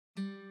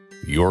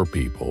Your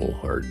people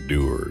are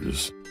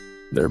doers.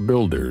 They're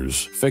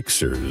builders,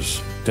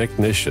 fixers,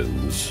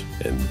 technicians,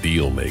 and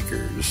deal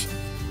makers.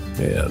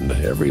 And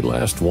every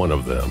last one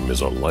of them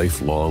is a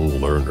lifelong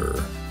learner.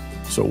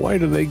 So why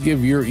do they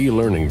give your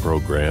e-learning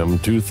program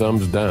 2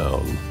 thumbs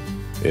down?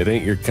 It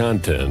ain't your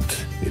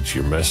content, it's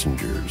your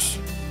messengers.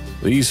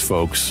 These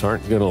folks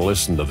aren't going to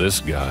listen to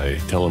this guy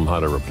tell them how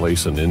to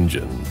replace an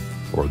engine,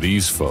 or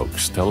these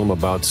folks tell them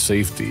about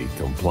safety,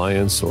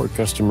 compliance, or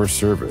customer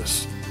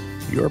service.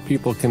 Your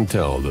people can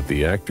tell that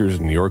the actors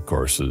in your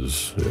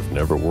courses have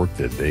never worked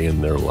a day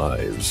in their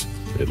lives,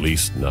 at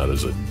least not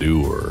as a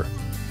doer.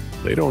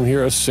 They don't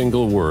hear a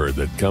single word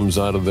that comes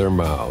out of their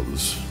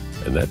mouths,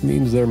 and that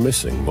means they're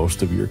missing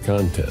most of your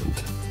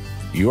content.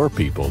 Your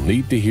people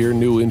need to hear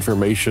new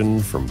information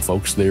from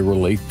folks they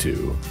relate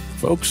to,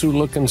 folks who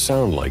look and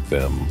sound like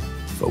them,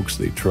 folks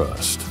they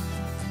trust.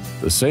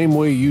 The same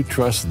way you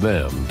trust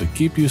them to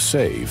keep you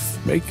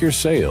safe, make your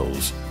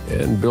sales,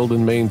 and build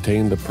and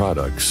maintain the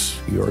products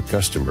your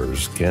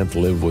customers can't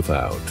live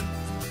without.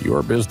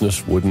 Your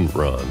business wouldn't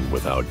run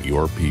without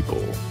your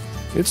people.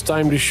 It's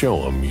time to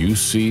show them you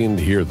see and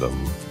hear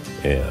them,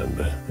 and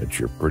that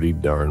you're pretty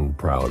darn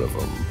proud of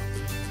them.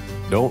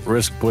 Don't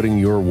risk putting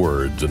your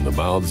words in the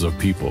mouths of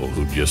people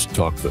who just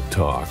talk the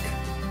talk.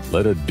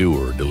 Let a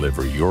doer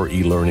deliver your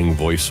e-learning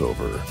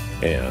voiceover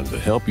and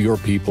help your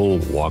people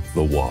walk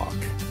the walk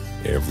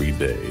every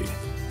day.